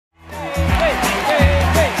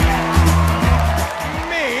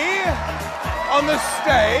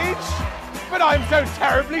stage, but I'm so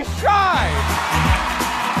terribly shy.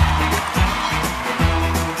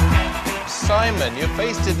 Simon, your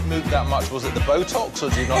face didn't move that much. Was it the Botox, or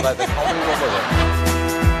do you not like the comedy? What was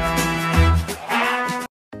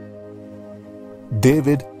it?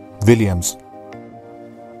 David Walliams.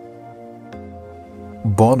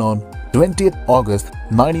 Born on 20th August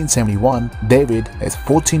 1971, David is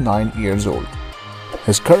 49 years old.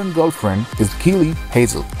 His current girlfriend is Keely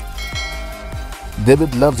Hazel.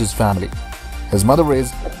 David loves his family. His mother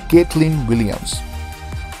is Caitlin Williams.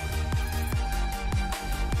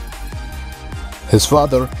 His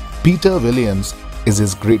father, Peter Williams, is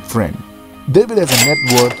his great friend. David has a net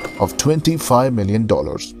worth of $25 million.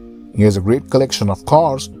 He has a great collection of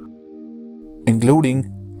cars, including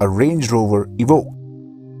a Range Rover Evoque.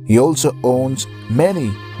 He also owns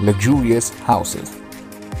many luxurious houses.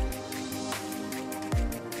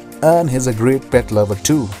 And he's a great pet lover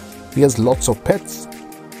too. He has lots of pets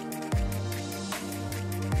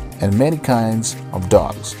and many kinds of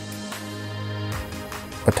dogs.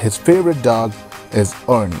 But his favorite dog is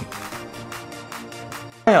Ernie.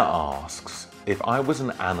 Maya asks, if I was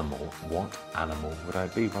an animal, what animal would I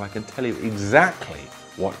be? Well, I can tell you exactly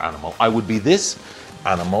what animal. I would be this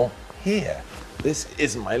animal here. This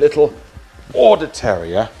is my little Border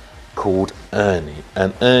Terrier called Ernie.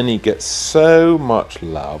 And Ernie gets so much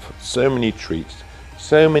love, so many treats,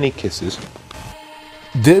 so many kisses.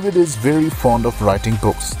 David is very fond of writing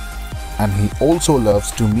books, and he also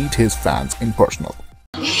loves to meet his fans in person.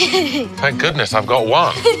 Thank goodness I've got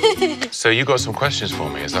one. So you got some questions for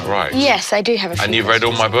me, is that right? Yes, I do have a few. And you've read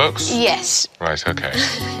all my books? Yes. Right, okay.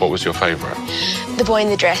 What was your favourite? The Boy in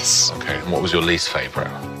the Dress. Okay, and what was your least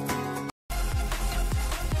favourite?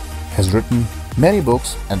 Has written many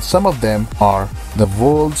books, and some of them are The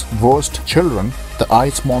World's Worst Children, The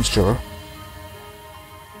Ice Monster,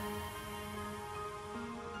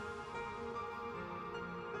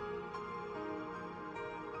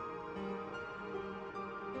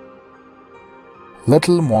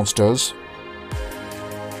 Little Monsters,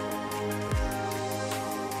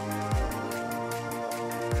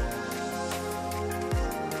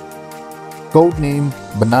 Codename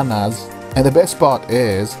Bananas, and the best part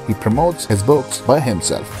is he promotes his books by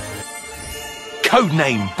himself.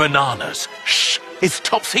 Codename Bananas. Shh, it's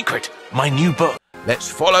top secret. My new book. Let's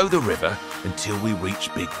follow the river until we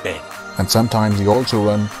reach Big Ben. And sometimes he also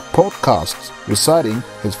runs podcasts reciting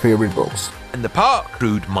his favorite books. And the park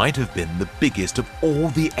Crude might have been the biggest of all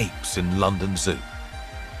the apes in London Zoo.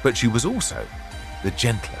 But she was also the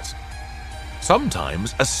gentlest.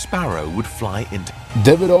 Sometimes a sparrow would fly into.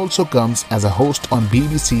 David also comes as a host on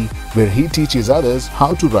BBC, where he teaches others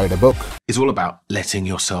how to write a book. It's all about letting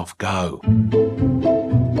yourself go.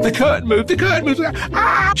 The curtain moved,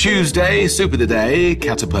 Ah! Tuesday, soup of the day,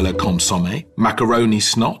 caterpillar consomme, macaroni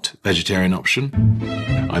snot, vegetarian option.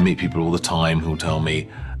 I meet people all the time who'll tell me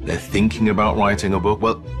they're thinking about writing a book.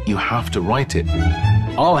 Well, you have to write it.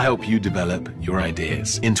 I'll help you develop your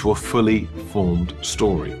ideas into a fully formed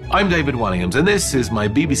story. I'm David Walliams, and this is my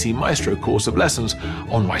BBC Maestro course of lessons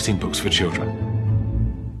on writing books for children.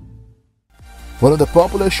 One of the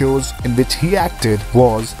popular shows in which he acted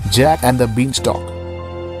was Jack and the Beanstalk.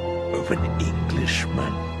 Of an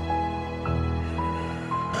Englishman.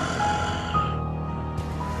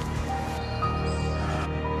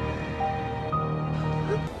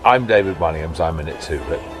 I'm David Walliams, I'm in it too,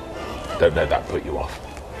 but don't let that put you off.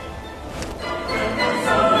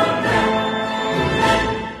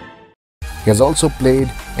 He has also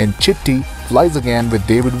played in Chitty Flies Again with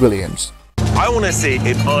David Walliams. I want to see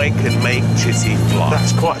if I can make Chitty fly.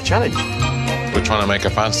 That's quite a challenge. We're trying to make a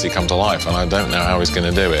fantasy come to life, and I don't know how he's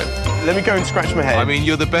going to do it. Let me go and scratch my head. I mean,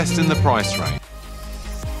 you're the best in the price range.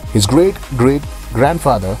 His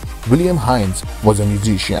great-great-grandfather, William Hines, was a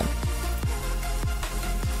musician.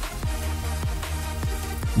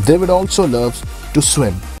 David also loves to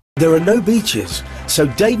swim. There are no beaches, so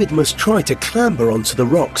David must try to clamber onto the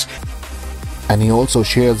rocks. And he also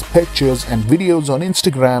shares pictures and videos on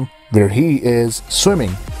Instagram where he is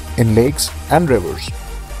swimming in lakes and rivers.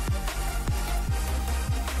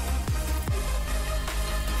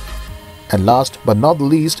 And last but not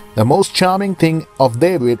least, the most charming thing of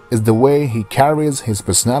David is the way he carries his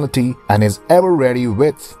personality and his ever-ready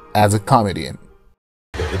wits as a comedian.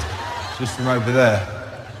 Just from over there.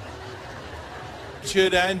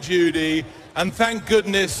 Richard and Judy, and thank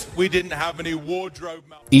goodness we didn't have any wardrobe.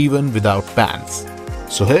 Even without pants.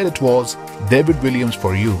 So here it was, David Walliams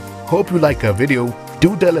for you. Hope you like our video.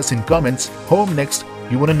 Do tell us in comments whom next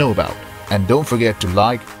you want to know about. And don't forget to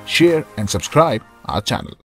like, share and subscribe our channel.